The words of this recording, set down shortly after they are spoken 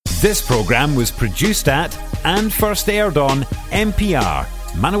This programme was produced at and first aired on MPR,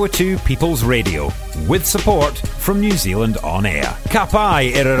 Manawatu People's Radio, with support from New Zealand On Air. Ka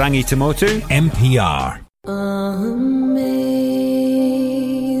pai Irarangi Tamotu, MPR. Amazing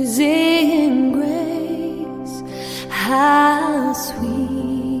grace, how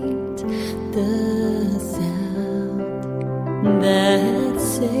sweet the sound that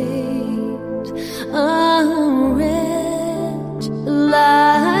saved a wretch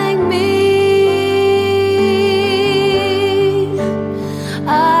like me.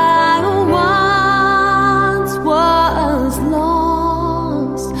 I once was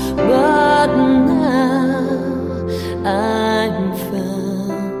lost, but now I'm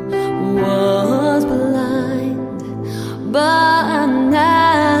found. Was blind, but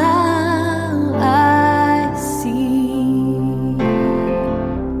now I see.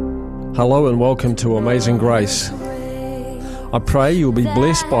 Hello and welcome to Amazing Grace. I pray you'll be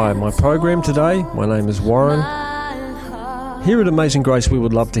blessed by my program today. My name is Warren. Here at Amazing Grace, we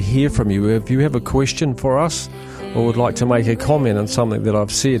would love to hear from you. If you have a question for us or would like to make a comment on something that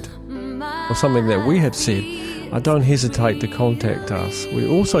I've said or something that we have said, don't hesitate to contact us.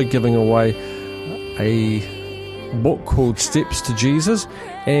 We're also giving away a book called Steps to Jesus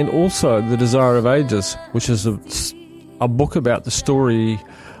and also The Desire of Ages, which is a book about the story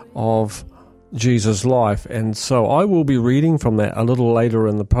of Jesus' life. And so I will be reading from that a little later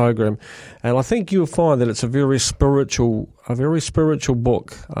in the program, and I think you'll find that it's a very spiritual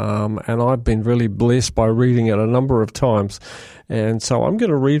book, and I've been really blessed by reading it a number of times. And so I'm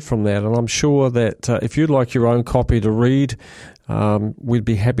going to read from that, and I'm sure that if you'd like your own copy to read, we'd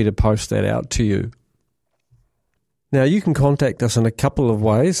be happy to post that out to you. Now, you can contact us in a couple of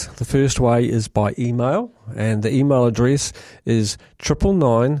ways. The first way is by email, and the email address is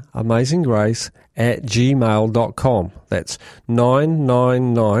 999amazinggrace@gmail.com. That's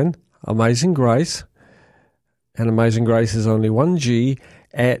 999amazinggrace, and Amazing Grace is only one G,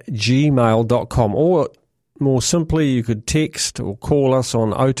 @gmail.com. Or more simply, you could text or call us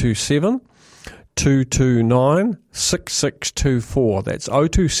on 027 229 6624. That's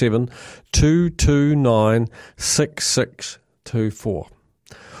 027 229 6624.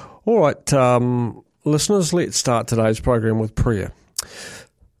 All right, listeners, let's start today's program with prayer.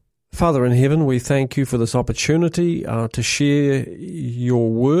 Father in heaven, we thank you for this opportunity to share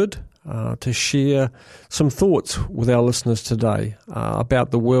your word, to share some thoughts with our listeners today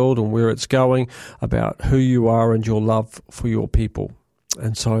about the world and where it's going, about who you are and your love for your people.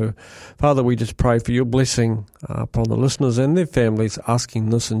 And so, Father, we just pray for your blessing upon the listeners and their families, asking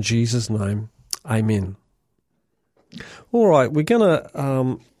this in Jesus' name. Amen. All right, we're going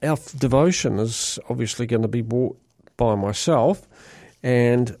to, our devotion is obviously going to be brought by myself,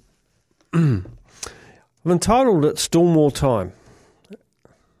 and I've entitled it Still More Time.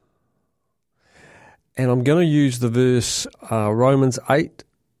 And I'm going to use the verse Romans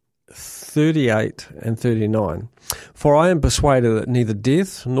 8:38 and 39. For I am persuaded that neither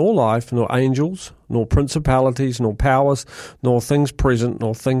death, nor life, nor angels, nor principalities, nor powers, nor things present,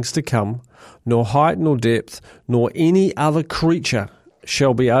 nor things to come, nor height, nor depth, nor any other creature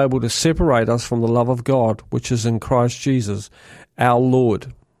shall be able to separate us from the love of God, which is in Christ Jesus, our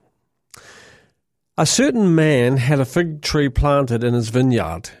Lord. A certain man had a fig tree planted in his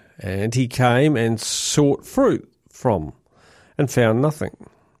vineyard, and he came and sought fruit from, and found nothing.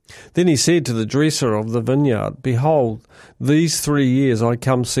 Then he said to the dresser of the vineyard, Behold, these 3 years I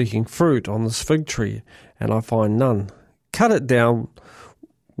come seeking fruit on this fig tree, and I find none. Cut it down,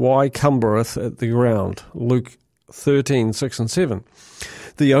 why cumbereth it the ground? Luke 13:6 and 7.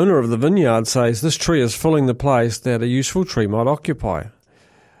 The owner of the vineyard says, This tree is filling the place that a useful tree might occupy.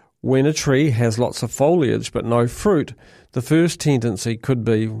 When a tree has lots of foliage but no fruit, the first tendency could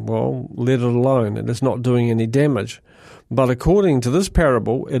be, well, let it alone, it is not doing any damage. But according to this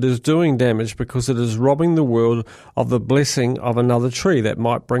parable, it is doing damage because it is robbing the world of the blessing of another tree that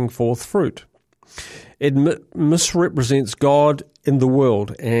might bring forth fruit. It misrepresents God in the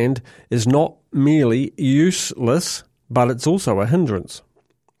world and is not merely useless, but it's also a hindrance.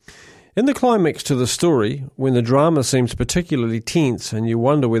 In the climax to the story, when the drama seems particularly tense and you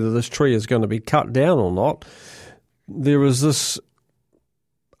wonder whether this tree is going to be cut down or not, there is this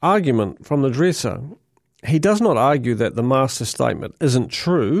argument from the dresser. He does not argue that the master's statement isn't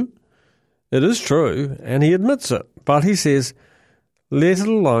true. It is true, and he admits it. But he says, let it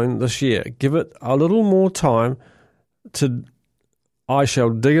alone this year. Give it a little more time I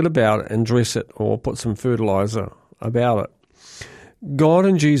shall dig it about and dress it, or put some fertilizer about it. God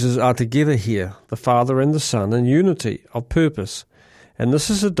and Jesus are together here, the Father and the Son, in unity of purpose. And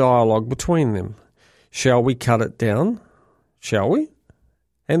this is a dialogue between them. Shall we cut it down? Shall we?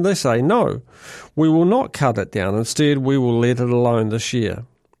 And they say, no, we will not cut it down. Instead, we will let it alone this year.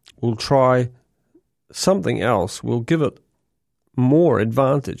 We'll try something else. We'll give it more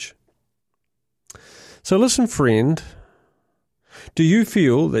advantage. So listen, friend, do you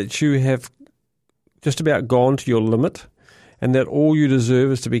feel that you have just about gone to your limit and that all you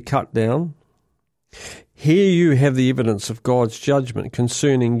deserve is to be cut down? Here you have the evidence of God's judgment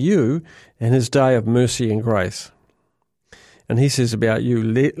concerning you and his day of mercy and grace. And he says about you,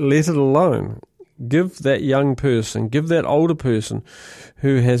 let it alone. Give that young person, give that older person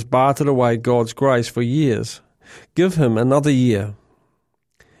who has bartered away God's grace for years, give him another year.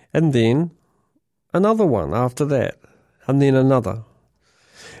 And then another one after that. And then another.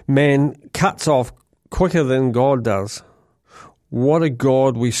 Man cuts off quicker than God does. What a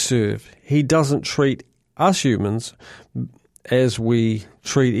God we serve. He doesn't treat us humans as we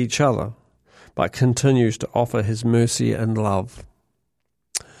treat each other, but continues to offer his mercy and love.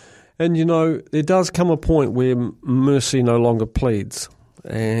 And you know, there does come a point where mercy no longer pleads.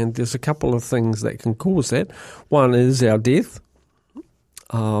 And there's a couple of things that can cause that. One is our death.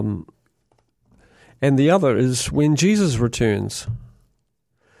 And the other is when Jesus returns.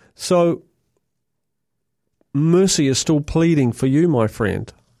 So, mercy is still pleading for you, my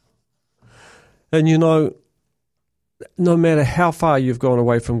friend. And you know, no matter how far you've gone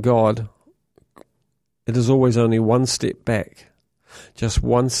away from God, it is always only one step back. Just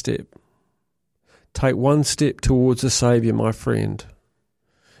one step. Take one step towards the Saviour, my friend,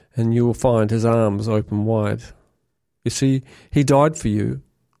 and you will find his arms open wide. You see, he died for you,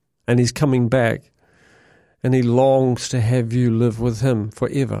 and he's coming back, and he longs to have you live with him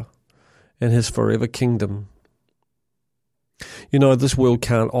forever in his forever kingdom. You know, this world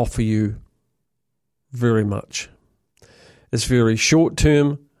can't offer you very much. It's very short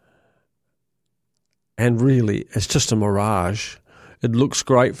term, and really, it's just a mirage. It looks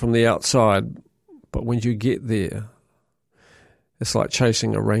great from the outside, but when you get there, it's like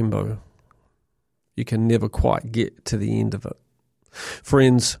chasing a rainbow. You can never quite get to the end of it.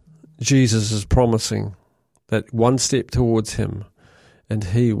 Friends, Jesus is promising that one step towards him, and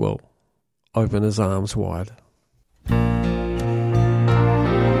he will open his arms wide.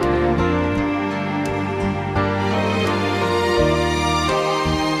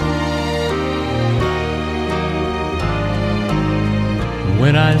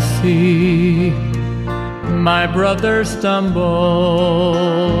 When I see my brother stumble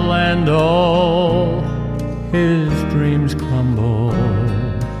and all his dreams crumble,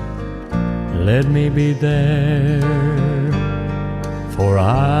 let me be there, for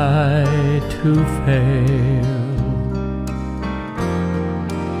I too fail.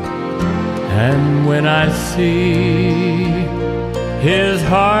 And when I see his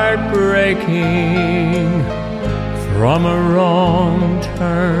heart breaking from a wrong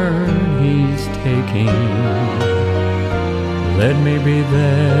turn he's taking, let me be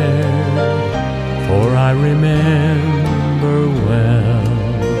there, for I remember well.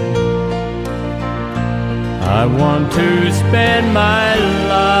 I want to spend my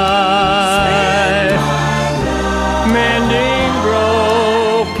life mending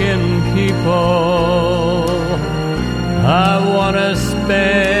broken people. I want to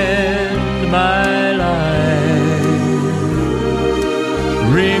spend my life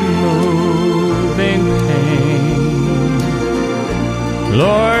removing pain.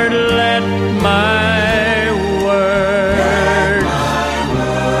 Lord, let my words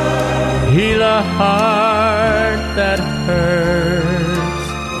heal a heart that hurts.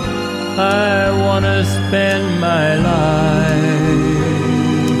 I want to spend my life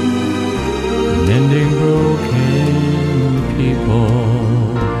mending broken people.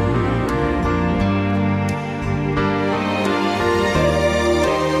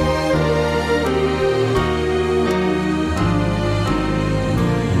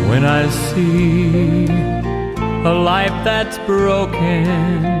 When I see a life that's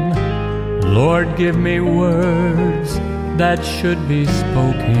broken, Lord, give me words that should be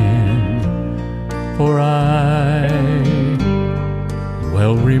spoken, for I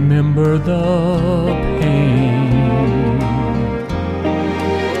well remember the pain.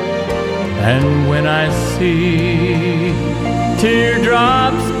 And when I see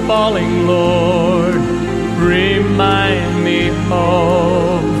teardrops falling, Lord, remind me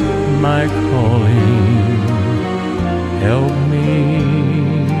of my calling. Help me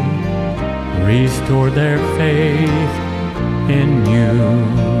restore their faith in you.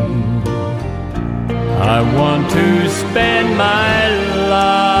 I want to spend my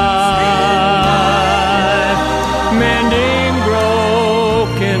life mending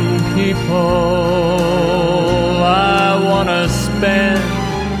broken people. I want to spend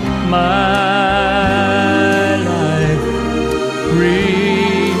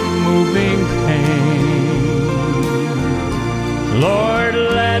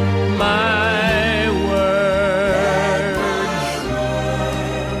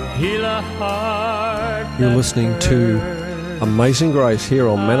my heart. You're listening to Amazing Grace here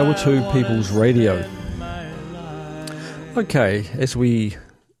on Manawatu People's Radio. Okay, as we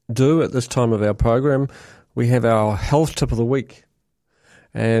do at this time of our program, we have our health tip of the week.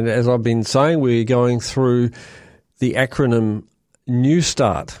 And as I've been saying, we're going through the acronym New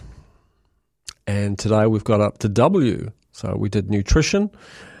Start. And today we've got up to W. So we did nutrition.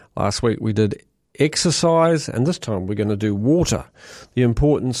 Last week we did exercise. And this time we're going to do water, the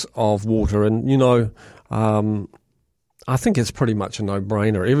importance of water. And, you know, I think it's pretty much a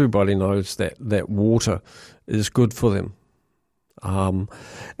no-brainer. Everybody knows that water is good for them.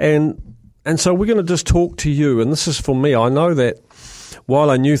 And so we're going to just talk to you. And this is for me. I know that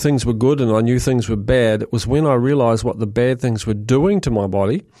while I knew things were good and I knew things were bad, it was when I realized what the bad things were doing to my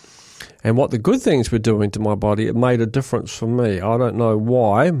body and what the good things were doing to my body, it made a difference for me. I don't know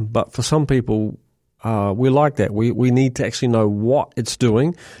why, but for some people, we're like that. We need to actually know what it's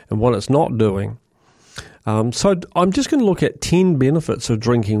doing and what it's not doing. So I'm just going to look at 10 benefits of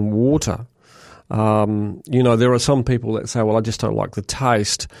drinking water. You know, there are some people that say, well, I just don't like the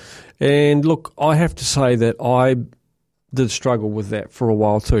taste. And look, I have to say that I did struggle with that for a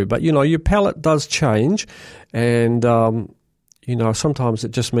while too. But, you know, your palate does change. And, you know, sometimes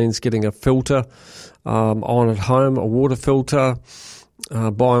it just means getting a filter on at home, a water filter,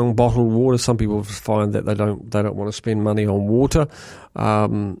 buying bottled water. Some people find that they don't want to spend money on water.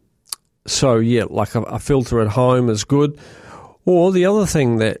 So, yeah, like a filter at home is good. Or the other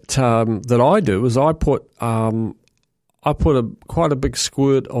thing that I do is I put quite a big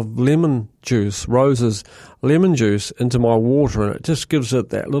squirt of lemon juice, Rose's lemon juice, into my water, and it just gives it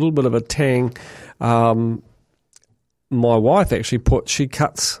that little bit of a tang. My wife actually she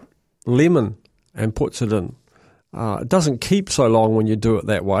cuts lemon and puts it in. It doesn't keep so long when you do it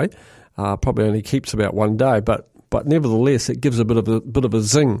that way. Probably only keeps about one day, but nevertheless, it gives a bit of a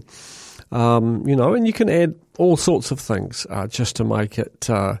zing. You know, and you can add all sorts of things just to make it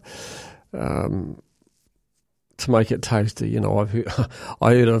tasty. You know,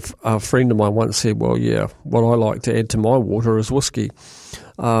 I heard a friend of mine once said, "Well, yeah, what I like to add to my water is whiskey."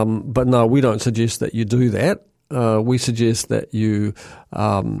 But no, we don't suggest that you do that. We suggest that you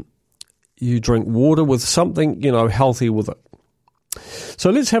drink water with something, you know, healthy with it. So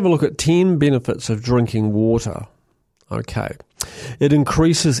let's have a look at 10 benefits of drinking water. Okay. It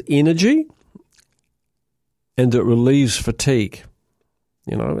increases energy and it relieves fatigue.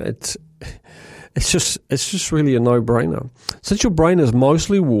 You know, it's just really a no-brainer. Since your brain is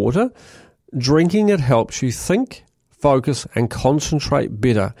mostly water, drinking it helps you think, focus, and concentrate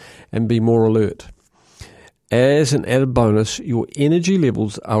better and be more alert. As an added bonus, your energy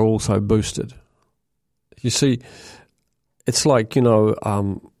levels are also boosted. You see, it's like, you know,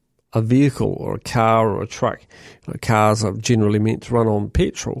 a vehicle or a car or a truck. You know, cars are generally meant to run on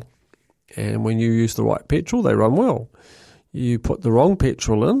petrol. And when you use the right petrol, they run well. You put the wrong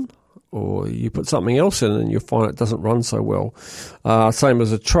petrol in, or you put something else in, and you'll find it doesn't run so well. Same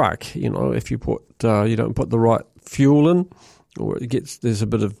as a truck. You know, if you don't put the right fuel in, or it gets a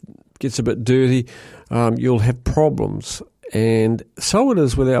bit dirty, you'll have problems. And so it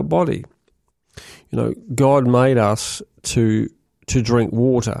is with our body. You know, God made us to drink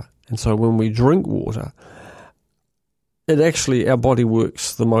water. And so when we drink water, our body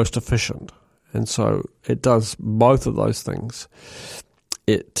works the most efficient. And so it does both of those things.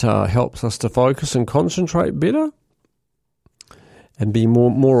 It helps us to focus and concentrate better and be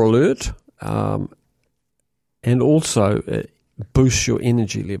more alert. And also it boosts your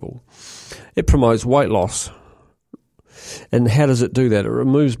energy level. It promotes weight loss. And how does it do that? It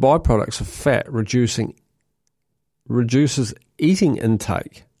removes byproducts of fat, reduces eating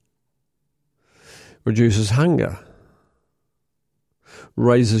intake, reduces hunger,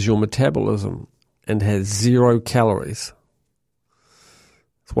 raises your metabolism, and has 0 calories.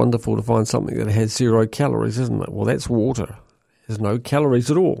 It's wonderful to find something that has 0 calories, isn't it? Well, that's water. There's no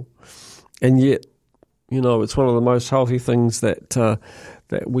calories at all. And yet, you know, it's one of the most healthy things that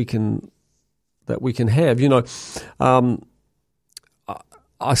we can have. You know,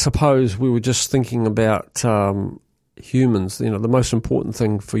 I suppose we were just thinking about humans. You know, the most important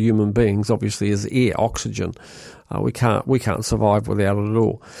thing for human beings, obviously, is air, oxygen. We can't survive without it at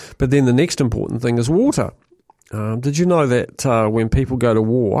all. But then the next important thing is water. Did you know that when people go to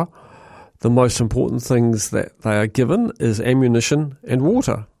war, the most important things that they are given is ammunition and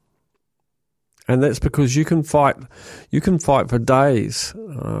water? And that's because you can fight for days.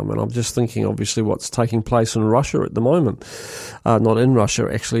 And I'm just thinking, obviously, what's taking place in Russia at the moment. Not in Russia,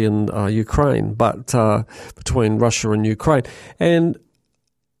 actually in Ukraine, but between Russia and Ukraine. And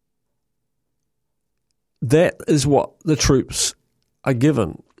that is what the troops are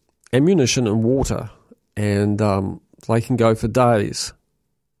given. ammunition and water, and they can go for days.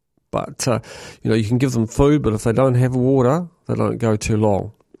 But, you can give them food, but if they don't have water, they don't go too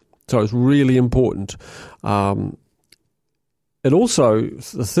long. So it's really important. It also,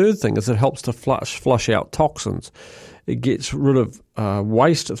 the third thing is it helps to flush out toxins. It gets rid of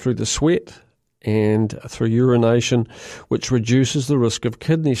waste through the sweat and through urination, which reduces the risk of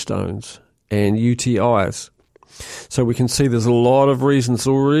kidney stones and UTIs. So we can see there's a lot of reasons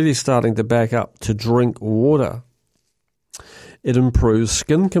already starting to back up to drink water. It improves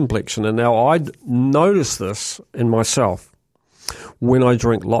skin complexion. And now I notice this in myself. When I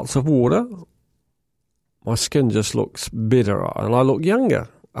drink lots of water, my skin just looks better and I look younger.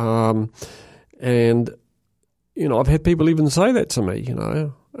 And, I've had people even say that to me,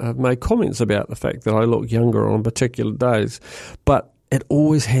 I've made comments about the fact that I look younger on particular days. But it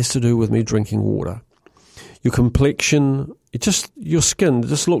always has to do with me drinking water. Your complexion, your skin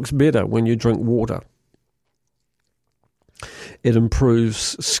just looks better when you drink water. It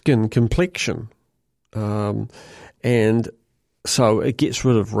improves skin complexion. And so it gets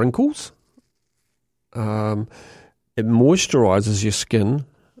rid of wrinkles. It moisturizes your skin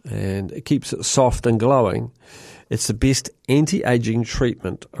and it keeps it soft and glowing. It's the best anti-aging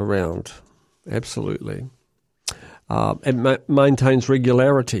treatment around. Absolutely. It maintains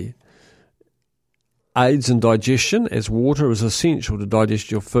regularity. Aids in digestion, as water is essential to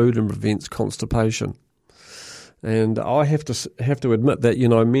digest your food and prevents constipation. And I have to admit that,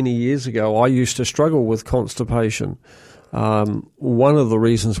 many years ago I used to struggle with constipation. One of the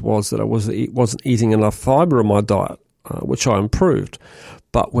reasons was that I wasn't eating enough fibre in my diet, which I improved.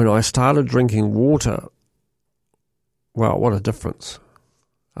 But when I started drinking water, wow, what a difference.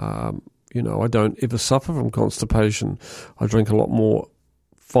 I don't ever suffer from constipation. I drink a lot more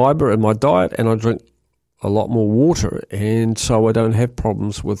fibre in my diet and I drink a lot more water, and so I don't have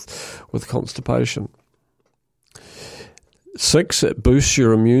problems with constipation. 6, it boosts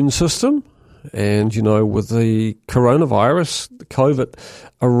your immune system. And, with the coronavirus, the COVID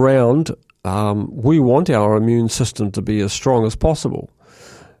around, we want our immune system to be as strong as possible.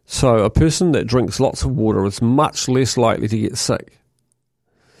 So a person that drinks lots of water is much less likely to get sick.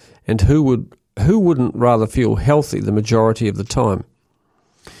 And who wouldn't rather feel healthy the majority of the time?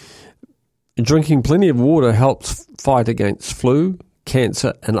 Drinking plenty of water helps fight against flu,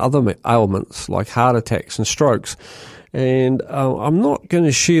 cancer, and other ailments like heart attacks and strokes. And I'm not going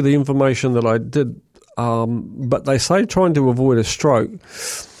to share the information that I did, but they say trying to avoid a stroke,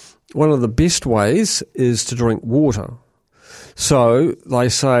 one of the best ways is to drink water. So they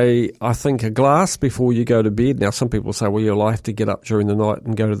say, I think a glass before you go to bed. Now, some people say, well, you'll have to get up during the night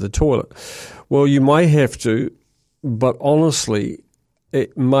and go to the toilet. Well, you may have to, but honestly,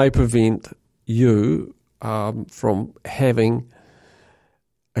 it may prevent you from having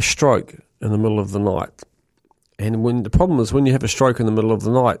a stroke in the middle of the night. And the problem is when you have a stroke in the middle of the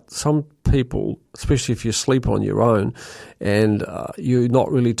night, some people, especially if you sleep on your own and you're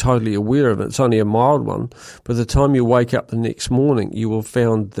not really totally aware of it, it's only a mild one, by the time you wake up the next morning, you will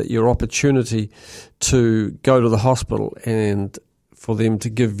find that your opportunity to go to the hospital and for them to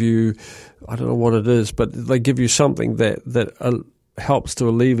give you, I don't know what it is, but they give you something that helps to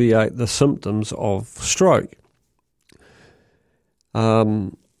alleviate the symptoms of stroke.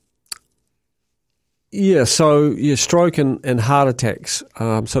 So your stroke and heart attacks.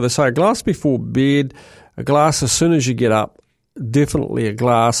 So they say a glass before bed, a glass as soon as you get up, definitely a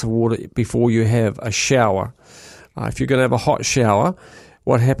glass of water before you have a shower. If you're going to have a hot shower,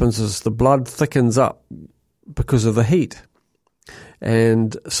 what happens is the blood thickens up because of the heat.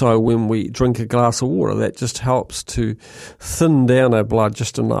 And so when we drink a glass of water, that just helps to thin down our blood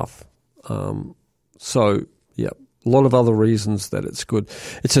just enough. A lot of other reasons that it's good.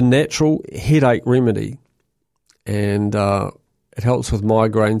 It's a natural headache remedy, and it helps with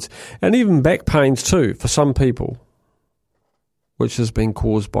migraines and even back pains too for some people, which has been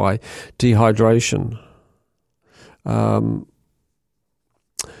caused by dehydration. When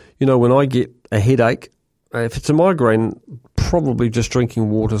I get a headache, if it's a migraine, probably just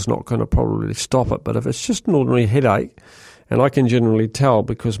drinking water is not going to probably stop it. But if it's just an ordinary headache, and I can generally tell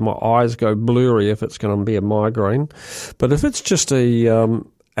because my eyes go blurry if it's going to be a migraine. But if it's just a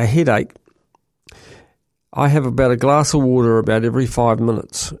headache, I have about a glass of water about every 5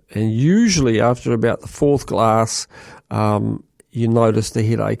 minutes. And usually after about the 4th glass, you notice the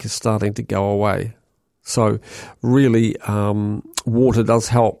headache is starting to go away. So really, water does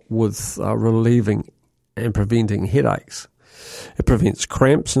help with relieving and preventing headaches. It prevents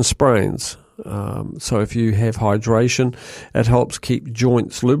cramps and sprains. So if you have hydration, it helps keep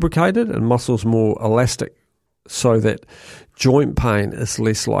joints lubricated and muscles more elastic. so that joint pain is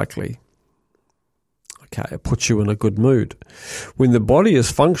less likely. Okay, it puts you in a good mood. When the body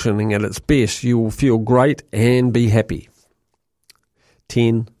is functioning at its best, you will feel great and be happy.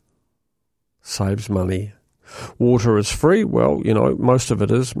 10, saves money. Water is free. Well, most of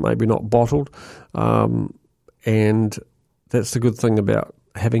it is, maybe not bottled. And that's the good thing about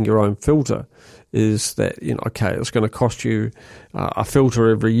having your own filter, is that, it's going to cost you a filter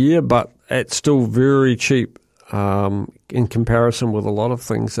every year, but it's still very cheap in comparison with a lot of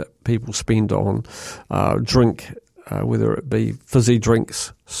things that people spend on drink, whether it be fizzy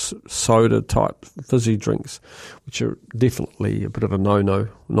drinks, soda type fizzy drinks, which are definitely a bit of a no-no,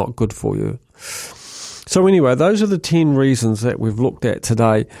 not good for you. So anyway, those are the 10 reasons that we've looked at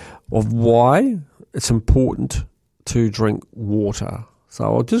today of why it's important to drink water. So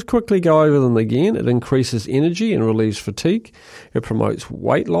I'll just quickly go over them again. It increases energy and relieves fatigue. It promotes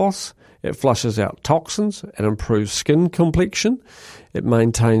weight loss. It flushes out toxins. It improves skin complexion. It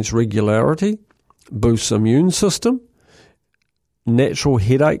maintains regularity, boosts immune system, natural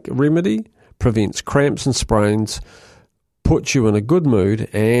headache remedy, prevents cramps and sprains, puts you in a good mood,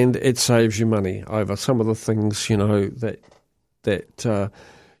 and it saves you money over some of the things, that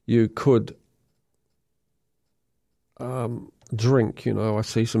you could drink. I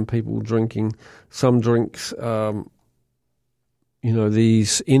see some people drinking some drinks,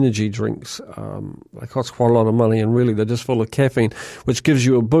 these energy drinks. They cost quite a lot of money, and really they're just full of caffeine, which gives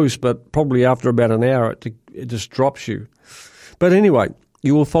you a boost, but probably after about an hour it just drops you. But anyway,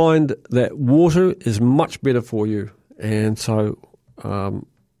 you will find that water is much better for you, and so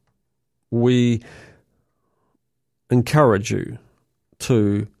we encourage you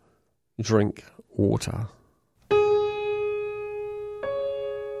to drink water.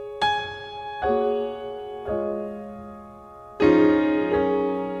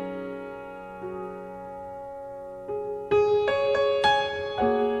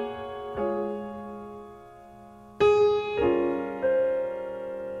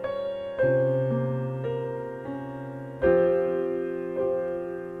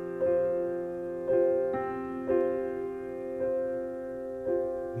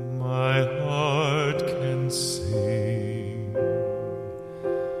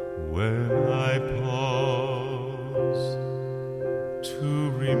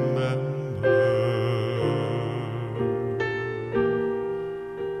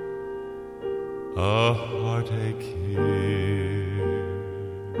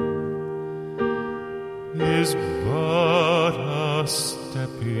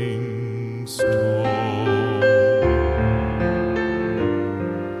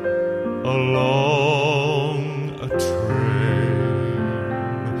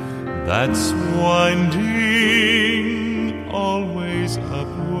 That's winding always upward.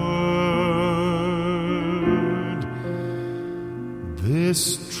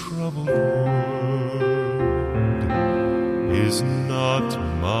 This troubled world is not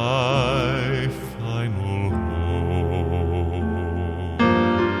my final home.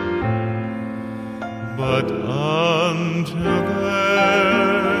 But until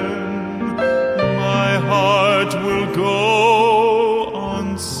then, my heart will go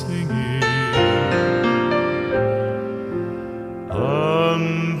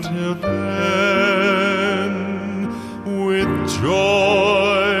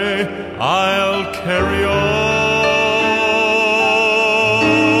carry on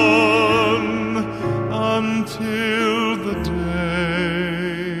until the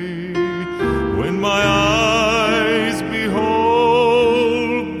day when my eyes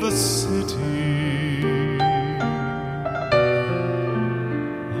behold the city,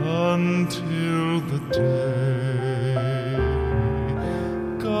 until the day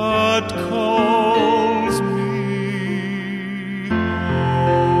God calls me.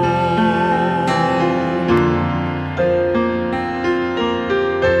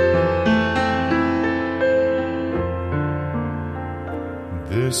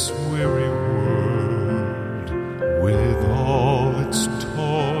 This weary world, with all its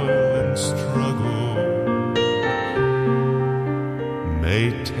toil and struggle,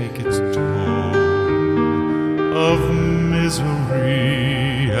 may take its toll of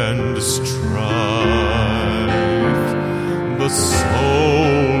misery and strife. The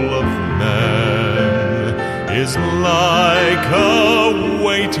soul of man is like a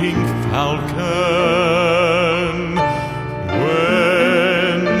waiting falcon.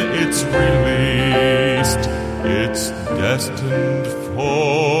 It's released, it's destined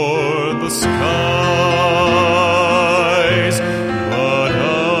for the skies. But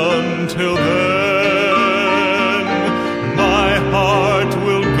until then, my heart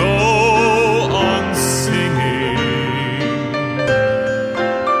will go on singing.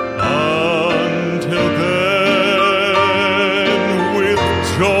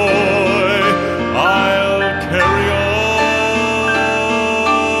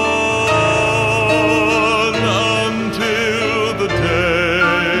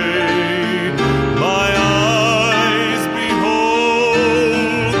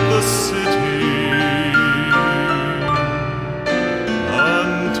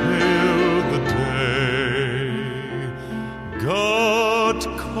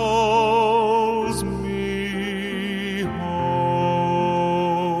 calls me home.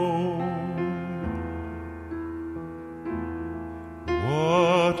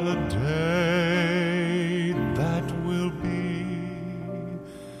 What a day that will be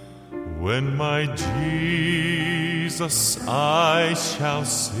when my Jesus I shall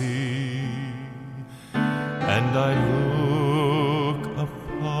see, and I look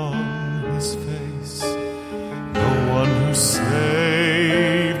upon his face, the one who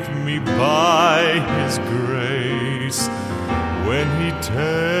saved me by his grace, when he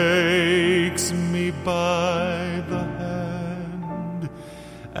takes me by the hand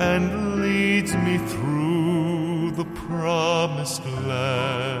and leads me through the promised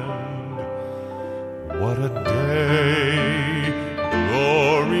land. What a day,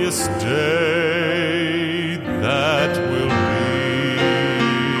 glorious day that will be,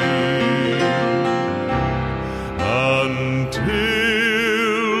 until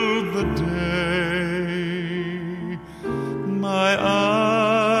the day my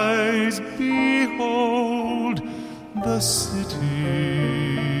eyes behold the city,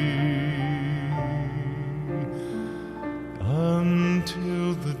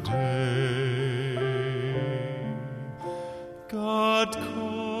 until the day God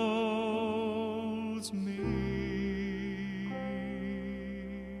calls me.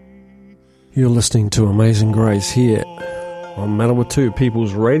 You're listening to Amazing Grace here on Manawatu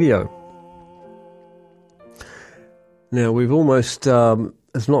People's Radio. Now, we've almost,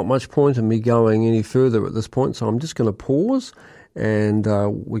 there's not much point in me going any further at this point, so I'm just going to pause, and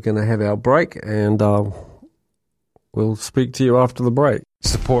we're going to have our break, and we'll speak to you after the break.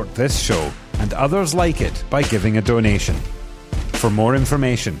 Support this show and others like it by giving a donation. For more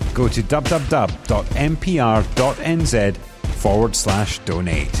information, go to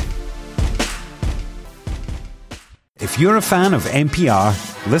www.mpr.nz/donate. If you're a fan of NPR,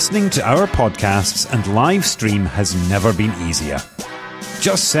 listening to our podcasts and live stream has never been easier.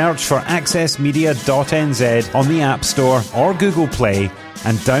 Just search for accessmedia.nz on the App Store or Google Play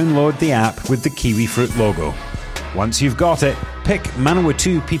and download the app with the kiwi fruit logo. Once you've got it, pick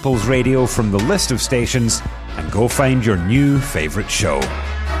Manawatu People's Radio from the list of stations and go find your new favourite show.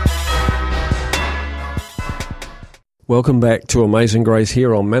 Welcome back to Amazing Grace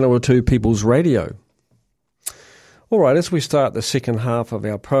here on Manawatu People's Radio. All right, as we start the second half of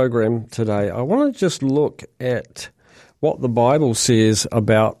our program today, I want to just look at what the Bible says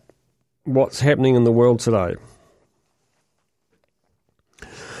about what's happening in the world today.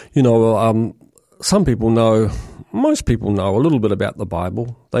 You know, some people know, most people know a little bit about the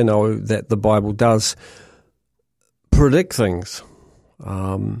Bible. They know that the Bible does predict things.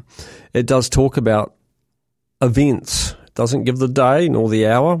 It does talk about events. It doesn't give the day nor the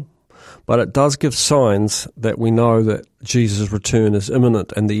hour, but it does give signs that we know that Jesus' return is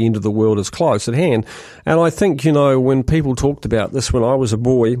imminent and the end of the world is close at hand. And I think, you know, when people talked about this when I was a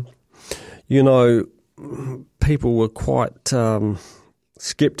boy, you know, people were quite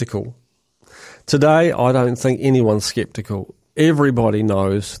skeptical. Today, I don't think anyone's skeptical. Everybody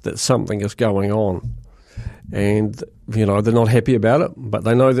knows that something is going on. And, you know, they're not happy about it, but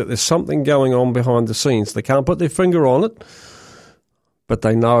they know that there's something going on behind the scenes. They can't put their finger on it, but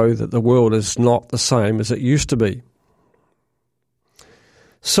they know that the world is not the same as it used to be.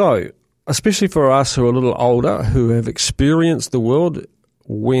 So, especially for us who are a little older, who have experienced the world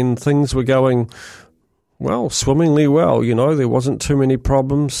when things were going, well, swimmingly well, you know, there wasn't too many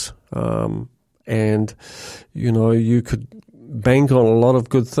problems, and, you know, you could bank on a lot of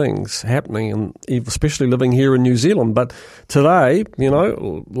good things happening, and especially living here in New Zealand. But today, you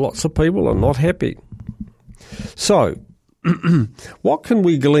know, lots of people are not happy. So, what can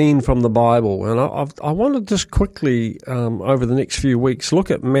we glean from the Bible? And I want to just quickly, over the next few weeks,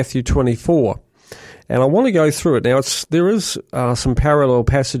 look at Matthew 24. And I want to go through it. Now, there is some parallel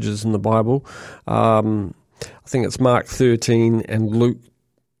passages in the Bible. I think it's Mark 13 and Luke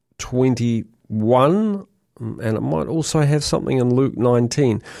 21, and it might also have something in Luke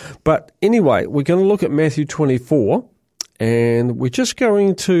 19. But anyway, we're going to look at Matthew 24, and we're just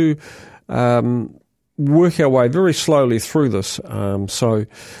going to work our way very slowly through this. So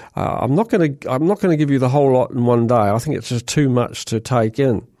I'm not going to give you the whole lot in one day. I think it's just too much to take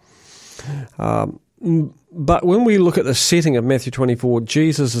in. But when we look at the setting of Matthew 24,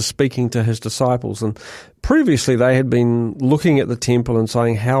 Jesus is speaking to his disciples, and previously they had been looking at the temple and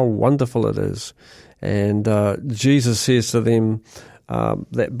saying how wonderful it is. And Jesus says to them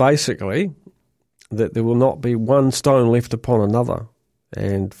that basically that there will not be one stone left upon another.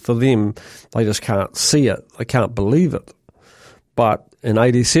 And for them, they just can't see it. They can't believe it. But in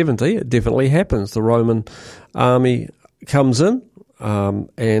AD 70, it definitely happens. The Roman army comes in.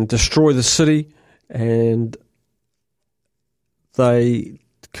 and destroy the city, and they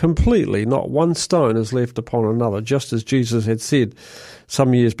completely, not one stone is left upon another, just as Jesus had said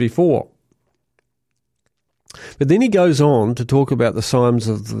some years before. But then he goes on to talk about the signs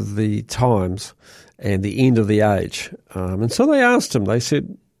of the times and the end of the age. And so they asked him,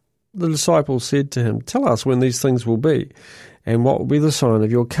 the disciples said to him, "Tell us when these things will be, and what will be the sign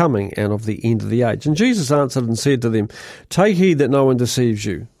of your coming and of the end of the age?" And Jesus answered and said to them, "Take heed that no one deceives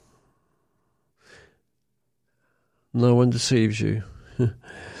you." No one deceives you.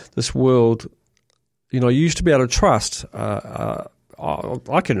 This world, you used to be able to trust. I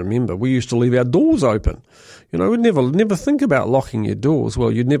can remember we used to leave our doors open. We'd never think about locking your doors.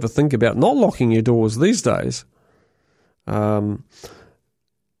 Well, you'd never think about not locking your doors these days. And,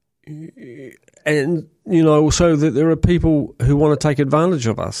 so that there are people who want to take advantage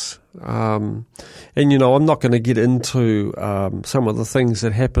of us. And, I'm not going to get into some of the things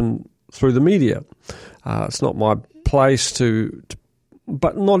that happen through the media. It's not my place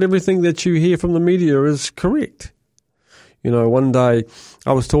but not everything that you hear from the media is correct. One day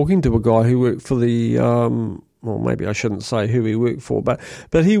I was talking to a guy who worked for the, well, maybe I shouldn't say who he worked for, but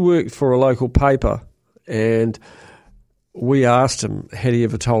he worked for a local paper, and we asked him, had he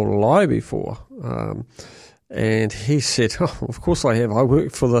ever told a lie before? And he said, "Oh, of course I have. I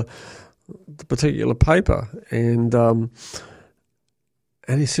worked for the particular paper." And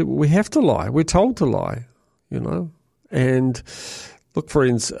he said, "Well, we have to lie. We're told to lie, And look,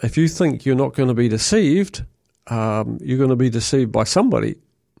 friends, if you think you're not going to be deceived, you're going to be deceived by somebody.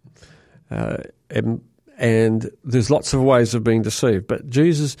 And there's lots of ways of being deceived. But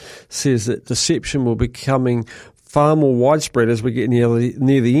Jesus says that deception will be becoming far more widespread as we get near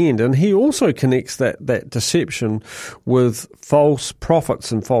the end. And he also connects that deception with false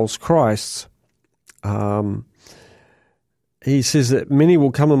prophets and false Christs. He says that many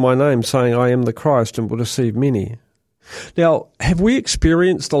will come in my name saying, "I am the Christ," and will deceive many. Now, have we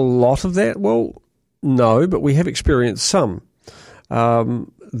experienced a lot of that? Well, no, but we have experienced some.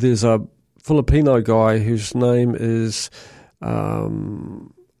 There's a Filipino guy whose name is, what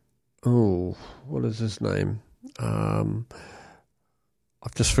is his name? I've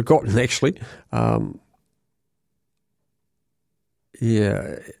just forgotten, actually.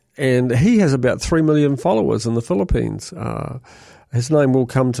 And he has about 3 million followers in the Philippines. His name will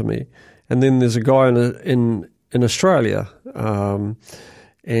come to me. And then there's a guy in Australia,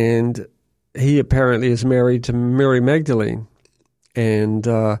 and he apparently is married to Mary Magdalene. And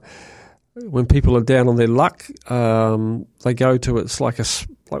when people are down on their luck, they go to it's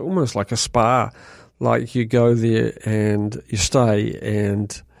almost like a spa. Like you go there and you stay,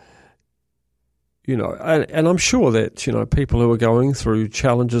 and and I'm sure that people who are going through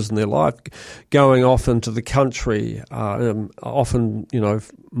challenges in their life, going off into the country, often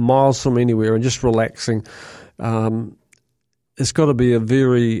miles from anywhere, and just relaxing. It's got to be a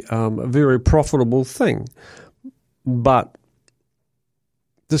very profitable thing. But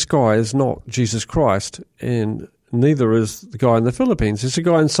this guy is not Jesus Christ, and neither is the guy in the Philippines. There's a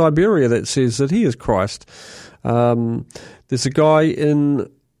guy in Siberia that says that he is Christ. There's a guy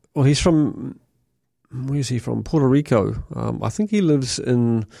he's from, where's he from? Puerto Rico. I think he lives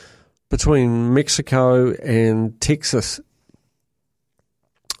in between Mexico and Texas.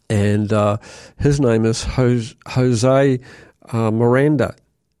 And his name is Jose Miranda,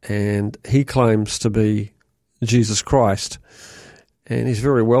 and he claims to be Jesus Christ. And he's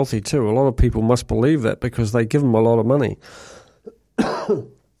very wealthy too. A lot of people must believe that because they give him a lot of money.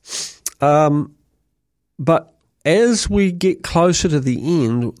 But as we get closer to the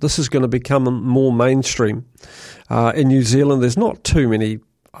end, this is going to become more mainstream. In New Zealand, there's not too many.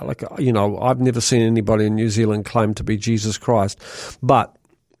 I've never seen anybody in New Zealand claim to be Jesus Christ. But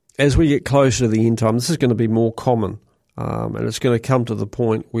as we get closer to the end time, this is going to be more common. And it's going to come to the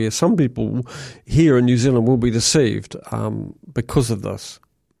point where some people here in New Zealand will be deceived because of this.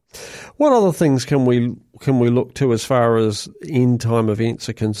 What other things can we look to as far as end time events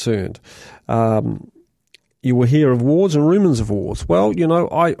are concerned? You will hear of wars and rumours of wars. Well,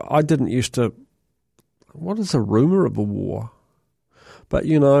 I didn't used to. What is a rumour of a war? But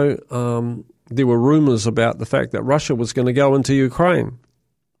there were rumours about the fact that Russia was going to go into Ukraine.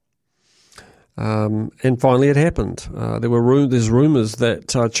 And finally it happened. There's rumours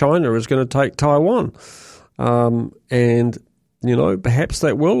that China is going to take Taiwan. And, perhaps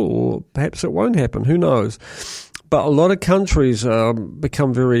that will, or perhaps it won't happen. Who knows? But a lot of countries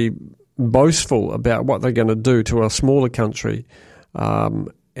become very boastful about what they're going to do to a smaller country.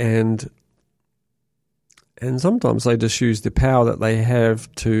 And sometimes they just use the power that they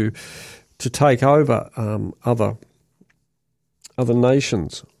have to take over other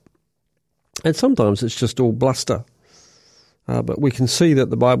nations. And sometimes it's just all bluster. But we can see that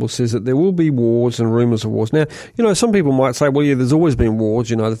the Bible says that there will be wars and rumours of wars. Now, some people might say, well, yeah, there's always been wars.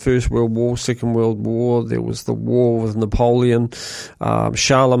 The First World War, Second World War, there was the war with Napoleon,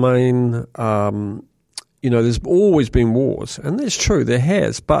 Charlemagne. There's always been wars. And that's true, there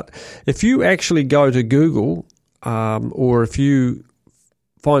has. But if you actually go to Google or if you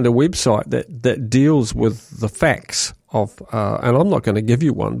find a website that deals with the facts of, and I'm not going to give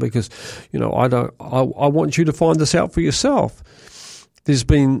you one because, I want you to find this out for yourself. There's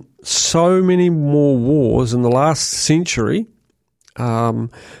been so many more wars in the last century than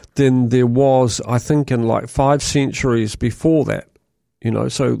there was, I think, in like 5 centuries before that.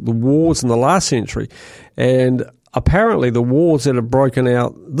 So the wars in the last century, and apparently the wars that have broken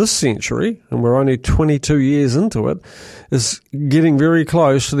out this century, and we're only 22 years into it, is getting very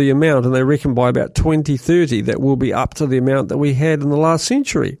close to the amount, and they reckon by about 2030 that will be up to the amount that we had in the last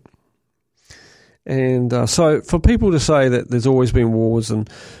century. And so for people to say that there's always been wars, and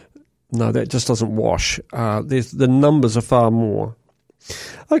no, that just doesn't wash. The numbers are far more.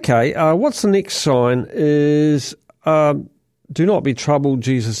 Okay, what's the next sign is... do not be troubled,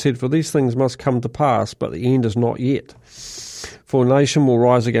 Jesus said, for these things must come to pass, but the end is not yet. For nation will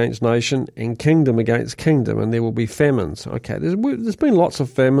rise against nation, and kingdom against kingdom, and there will be famines. Okay, there's been lots of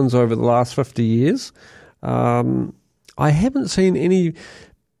famines over the last 50 years. I haven't seen any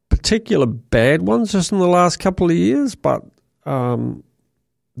particular bad ones just in the last couple of years, but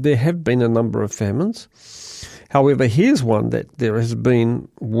there have been a number of famines. However, here's one that there has been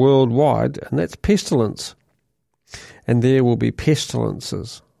worldwide, and that's pestilence. And there will be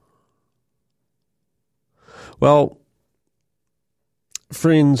pestilences. Well,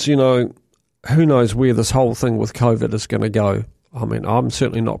 friends, who knows where this whole thing with COVID is going to go. I mean, I'm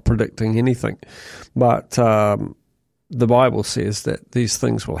certainly not predicting anything, but the Bible says that these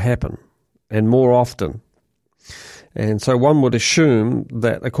things will happen, and more often. And so one would assume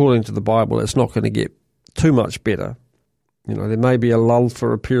that, according to the Bible, it's not going to get too much better. There may be a lull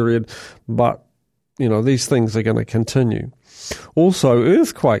for a period, but these things are going to continue. Also,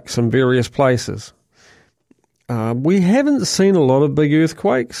 earthquakes in various places. We haven't seen a lot of big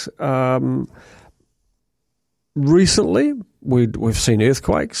earthquakes. Recently, we've seen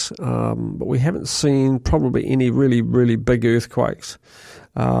earthquakes, but we haven't seen probably any really, really big earthquakes.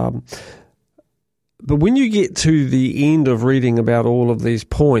 But when you get to the end of reading about all of these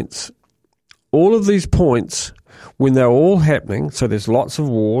points, when they're all happening, so there's lots of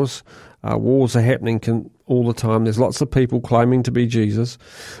wars, wars are happening all the time. There's lots of people claiming to be Jesus.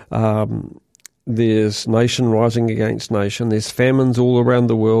 There's nation rising against nation. There's famines all around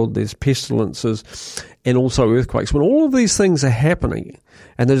the world. There's pestilences and also earthquakes. When all of these things are happening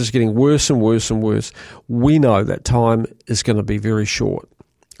and they're just getting worse and worse and worse, we know that time is going to be very short.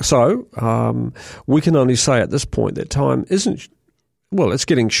 So we can only say at this point that time isn't, well, it's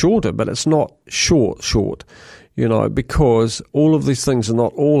getting shorter, but it's not short. Because all of these things are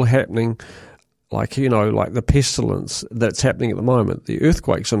not all happening like the pestilence that's happening at the moment. The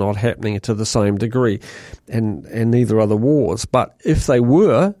earthquakes are not happening to the same degree, and neither are the wars. But if they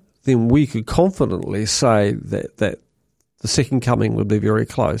were, then we could confidently say that the second coming would be very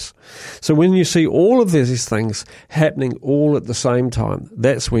close. So when you see all of these things happening all at the same time,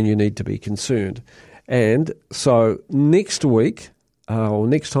 that's when you need to be concerned. And so next week, or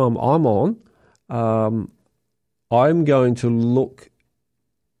next time I'm on, I'm going to look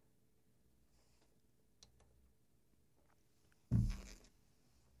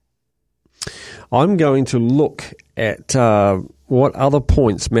at what other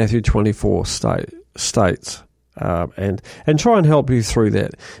points Matthew 24 states, and try and help you through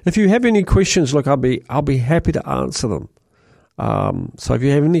that. If you have any questions, look, I'll be happy to answer them. So if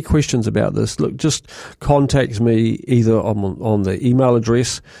you have any questions about this, look, just contact me either on the email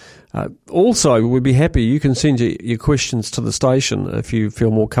address. Also, we'd be happy. You can send your questions to the station if you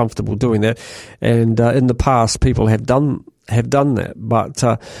feel more comfortable doing that. And in the past, people have done that. But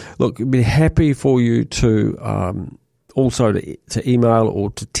look, we'd be happy for you to also to email or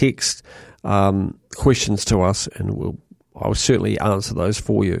to text questions to us, and I will certainly answer those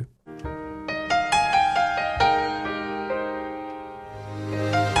for you.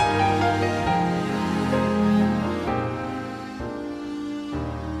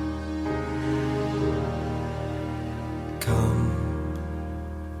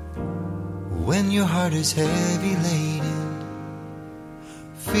 When your heart is heavy laden,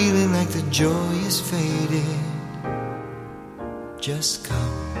 feeling like the joy is faded, just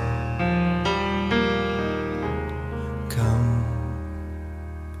come.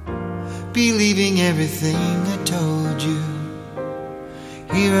 Believing everything I told you,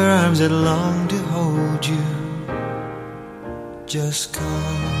 Here are arms that long to hold you. Just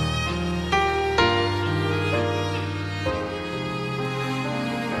come.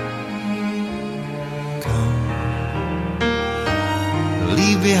 Come.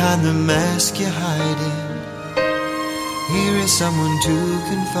 Leave behind the mask you're hiding. Here is someone to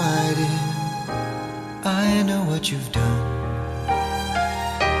confide in. I know what you've done.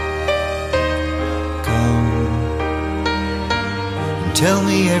 Come and tell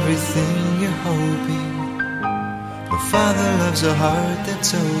me everything you're hoping. The Father loves a heart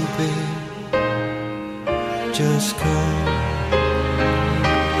that's open. Just come.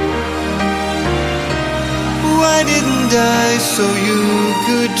 Why didn't I so you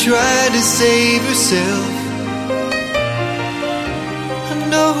could try to save yourself? I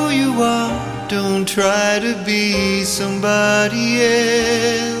know who you are. Don't try to be somebody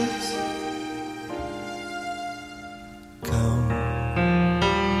else. Come.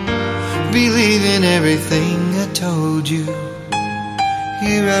 Believe in everything I told you.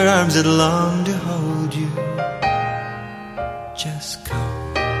 Here are arms that long to hold you. Just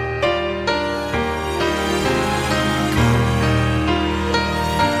come. Come.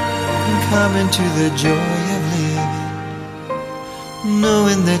 Come into the joy of living,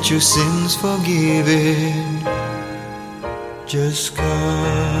 knowing that your sin's forgiven. Just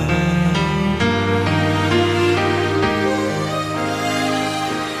come.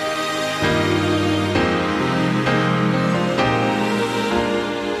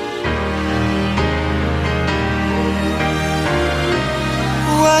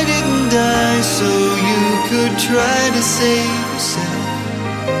 Why didn't I so you could try to save yourself?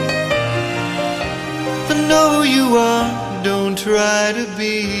 I know who you are. Don't try to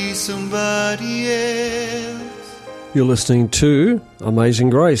be somebody else. You're listening to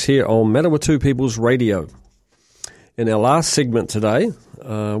Amazing Grace here on Manawatu People's Radio. In our last segment today,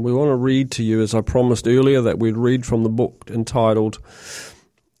 we want to read to you, as I promised earlier, that we'd read from the book entitled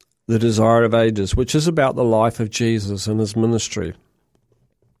The Desire of Ages, which is about the life of Jesus and his ministry.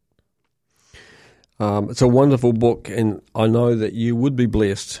 It's a wonderful book, and I know that you would be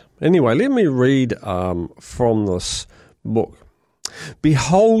blessed. Anyway, let me read from this book.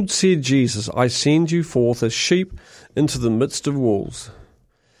 Behold, said Jesus, I send you forth as sheep into the midst of wolves.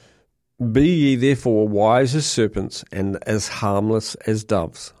 Be ye therefore wise as serpents and as harmless as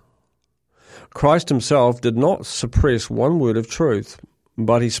doves. Christ himself did not suppress one word of truth,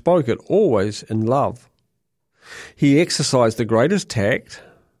 but he spoke it always in love. He exercised the greatest tact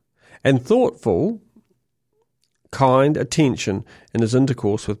and thoughtful, kind attention in his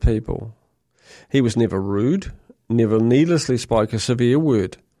intercourse with people. He was never rude, never needlessly spoke a severe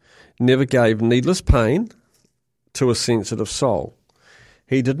word, never gave needless pain to a sensitive soul.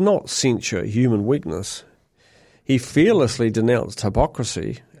 He did not censure human weakness. He fearlessly denounced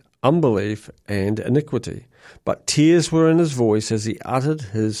hypocrisy, unbelief, and iniquity, but tears were in his voice as he uttered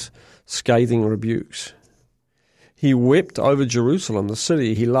his scathing rebukes. He wept over Jerusalem, the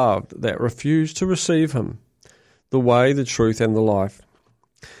city he loved, that refused to receive him, the way, the truth, and the life.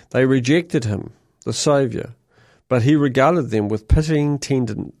 They rejected him, the Saviour, but he regarded them with pitying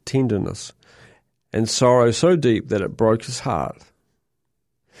tenderness and sorrow so deep that it broke his heart.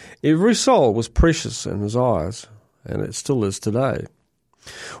 Every soul was precious in his eyes, and it still is today.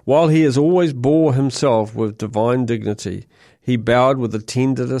 While he has always bore himself with divine dignity, he bowed with the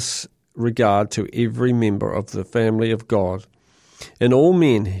tenderest regard to every member of the family of God. In all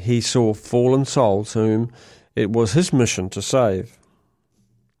men he saw fallen souls whom it was his mission to save.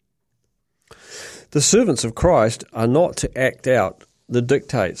 The servants of Christ are not to act out the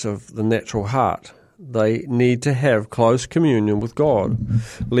dictates of the natural heart. They need to have close communion with God,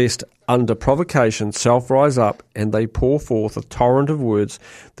 lest under provocation self rise up and they pour forth a torrent of words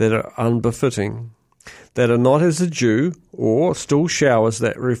that are unbefitting, that are not as the dew or still showers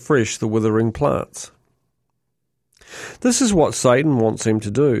that refresh the withering plants. This is what Satan wants them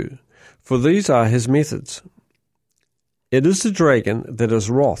to do, for these are his methods. It is the dragon that is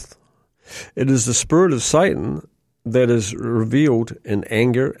wrath. It is the spirit of Satan that is revealed in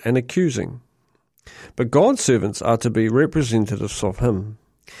anger and accusing. But God's servants are to be representatives of him.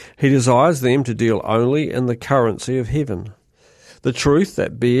 He desires them to deal only in the currency of heaven, the truth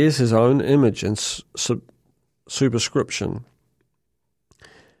that bears his own image and superscription.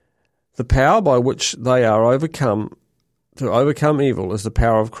 The power by which they are to overcome evil is the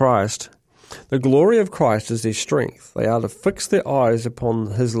power of Christ. The glory of Christ is their strength. They are to fix their eyes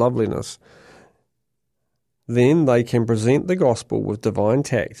upon his loveliness. Then they can present the gospel with divine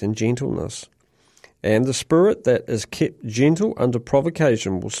tact and gentleness, And the spirit that is kept gentle under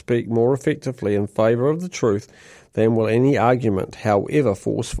provocation will speak more effectively in favour of the truth than will any argument, however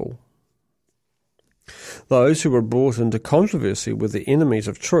forceful. Those who are brought into controversy with the enemies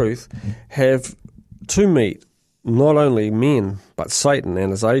of truth have to meet not only men, but Satan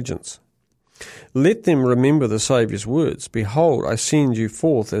and his agents. Let them remember the Saviour's words, "Behold, I send you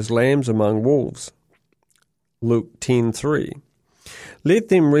forth as lambs among wolves." Luke 10:3. Let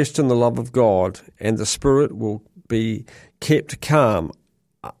them rest in the love of God, and the spirit will be kept calm,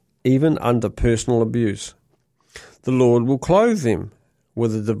 even under personal abuse. The Lord will clothe them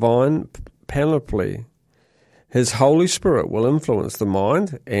with a divine panoply. His Holy Spirit will influence the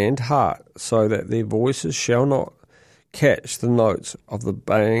mind and heart so that their voices shall not catch the notes of the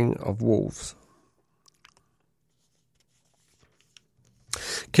baying of wolves.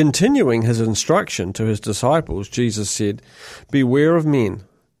 Continuing his instruction to his disciples, Jesus said, "Beware of men."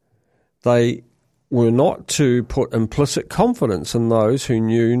 They were not to put implicit confidence in those who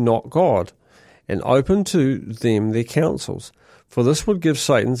knew not God, and open to them their counsels, for this would give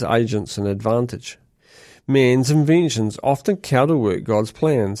Satan's agents an advantage. Man's inventions often counterwork God's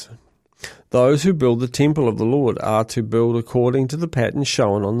plans. Those who build the temple of the Lord are to build according to the pattern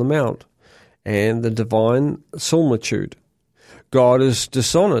shown on the mount, and the divine similitude. God is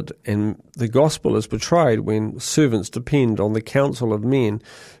dishonoured, and the gospel is betrayed when servants depend on the counsel of men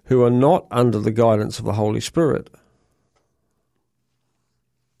who are not under the guidance of the Holy Spirit.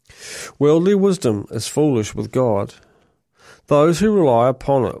 Worldly wisdom is foolish with God. Those who rely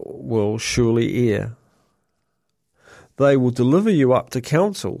upon it will surely err. They will deliver you up to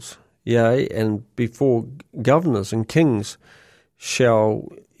councils, yea, and before governors and kings shall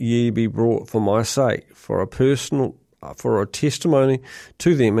ye be brought for my sake, for a testimony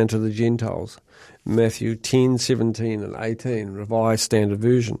to them and to the Gentiles. Matthew 10:17 and 18, Revised Standard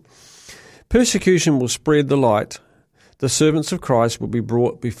Version. Persecution will spread the light. The servants of Christ will be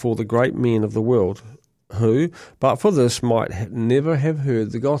brought before the great men of the world, who, but for this, might never have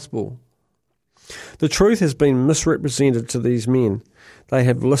heard the gospel. The truth has been misrepresented to these men. They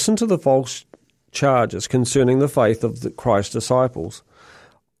have listened to the false charges concerning the faith of Christ's disciples.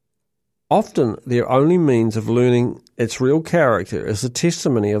 Often their only means of learning its real character is the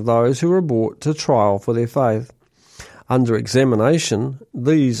testimony of those who are brought to trial for their faith. Under examination,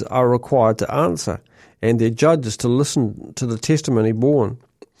 these are required to answer, and their judges to listen to the testimony borne.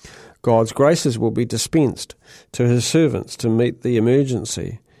 God's graces will be dispensed to his servants to meet the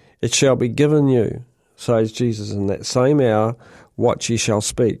emergency. It shall be given you, says Jesus, in that same hour what ye shall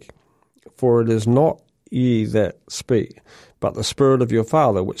speak. For it is not ye that speak, but the Spirit of your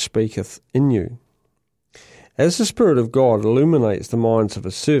Father which speaketh in you. As the Spirit of God illuminates the minds of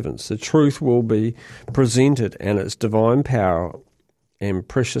his servants, the truth will be presented and its divine power and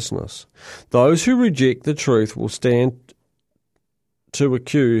preciousness. Those who reject the truth will stand to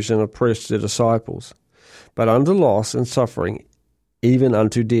accuse and oppress their disciples, but under loss and suffering, even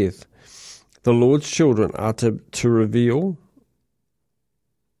unto death. The Lord's children are to reveal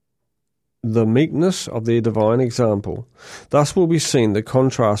the meekness of their divine example. Thus will be seen the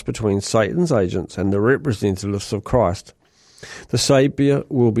contrast between Satan's agents and the representatives of Christ. The Saviour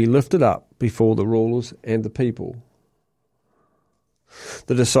will be lifted up before the rulers and the people.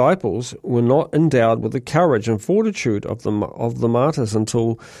 The disciples were not endowed with the courage and fortitude of the martyrs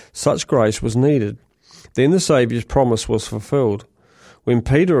until such grace was needed. Then the Saviour's promise was fulfilled. When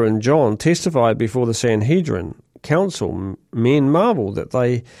Peter and John testified before the Sanhedrin council, men marveled that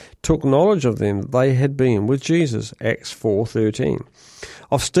they took knowledge of them that they had been with Jesus, Acts 4:13.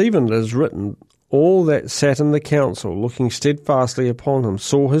 Of Stephen it is written, all that sat in the council, looking steadfastly upon him,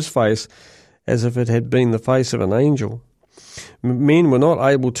 saw his face as if it had been the face of an angel. Men were not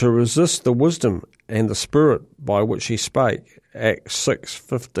able to resist the wisdom and the spirit by which he spake, Acts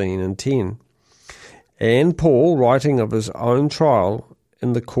 6:15 and 10. And Paul, writing of his own trial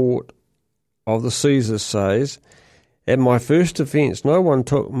in the court of the Caesars, says, "At my first offence no one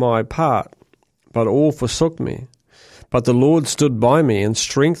took my part, but all forsook me. But the Lord stood by me and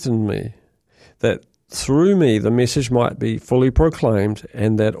strengthened me, that through me the message might be fully proclaimed,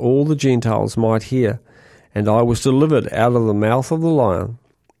 and that all the Gentiles might hear. And I was delivered out of the mouth of the lion."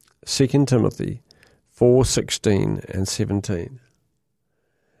 2 Timothy 4:16 and 17.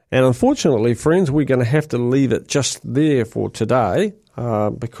 And unfortunately, friends, we're going to have to leave it just there for today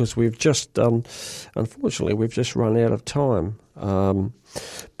because we've just, unfortunately, we've just run out of time.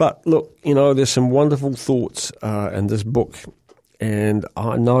 But look, there's some wonderful thoughts in this book, and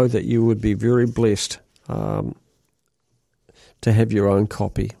I know that you would be very blessed to have your own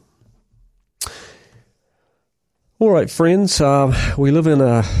copy. All right, friends, we live in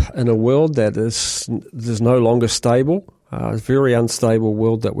a world that is no longer stable, a very unstable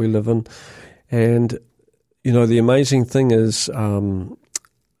world that we live in. And, you know, the amazing thing is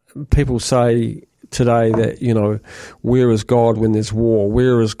people say today that, you know, where is God when there's war?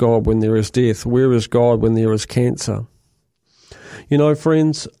 Where is God when there is death? Where is God when there is cancer? You know,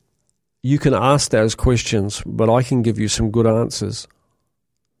 friends, you can ask those questions, but I can give you some good answers.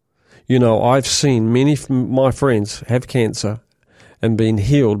 You know, I've seen many of my friends have cancer and been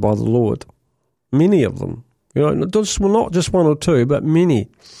healed by the Lord. Many of them. You know, not just one or two, but many.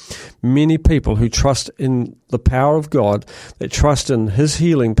 Many people who trust in the power of God, that trust in His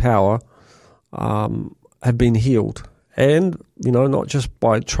healing power, have been healed. And, you know, not just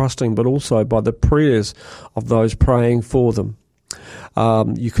by trusting, but also by the prayers of those praying for them.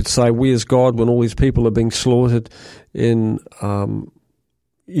 You could say, where's God when all these people are being slaughtered in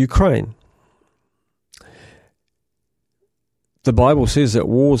Ukraine? The Bible says that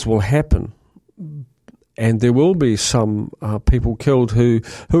wars will happen, and there will be some people killed who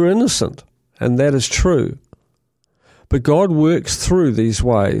are innocent, and that is true. But God works through these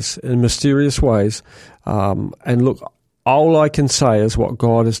ways, in mysterious ways, and look, all I can say is what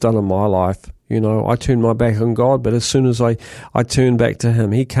God has done in my life. You know, I turned my back on God, but as soon as I turned back to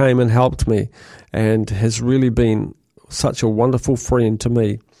Him, He came and helped me, and has really been such a wonderful friend to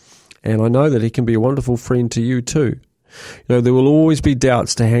me. And I know that He can be a wonderful friend to you too. You know, there will always be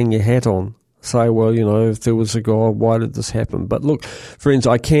doubts to hang your hat on. Say, well, you know, if there was a God, why did this happen? But look, friends,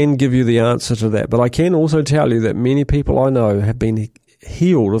 I can give you the answer to that. But I can also tell you that many people I know have been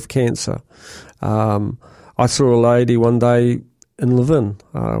healed of cancer. I saw a lady one day in Levin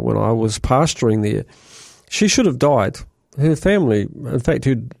when I was pastoring there. She should have died. Her family, in fact,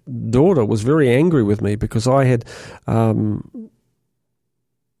 her daughter was very angry with me because I had, I'm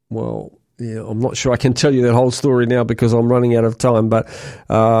not sure I can tell you that whole story now because I'm running out of time, but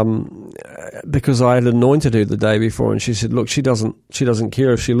because I had anointed her the day before, and she said, look, she doesn't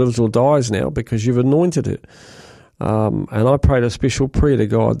care if she lives or dies now because you've anointed her. And I prayed a special prayer to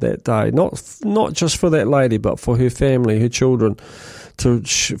God that day, not just for that lady, but for her family, her children,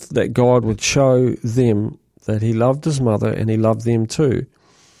 that God would show them that He loved His mother and He loved them too.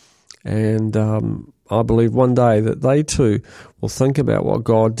 And I believe one day that they too will think about what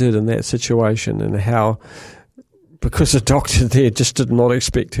God did in that situation and how, because the doctor there just did not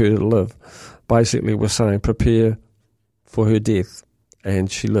expect her to live, basically was saying prepare for her death,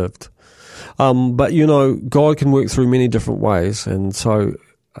 and she lived. But, you know, God can work through many different ways, and so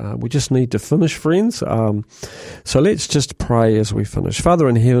we just need to finish, friends. So let's just pray as we finish. Father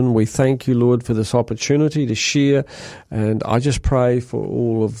in heaven, we thank You, Lord, for this opportunity to share, and I just pray for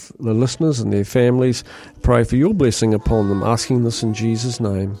all of the listeners and their families. Pray for Your blessing upon them, asking this in Jesus'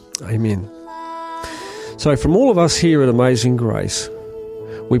 name. Amen. So from all of us here at Amazing Grace,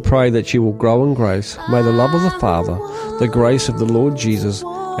 we pray that you will grow in grace. May the love of the Father, the grace of the Lord Jesus,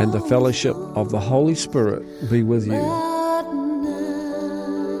 and the fellowship of the Holy Spirit be with you.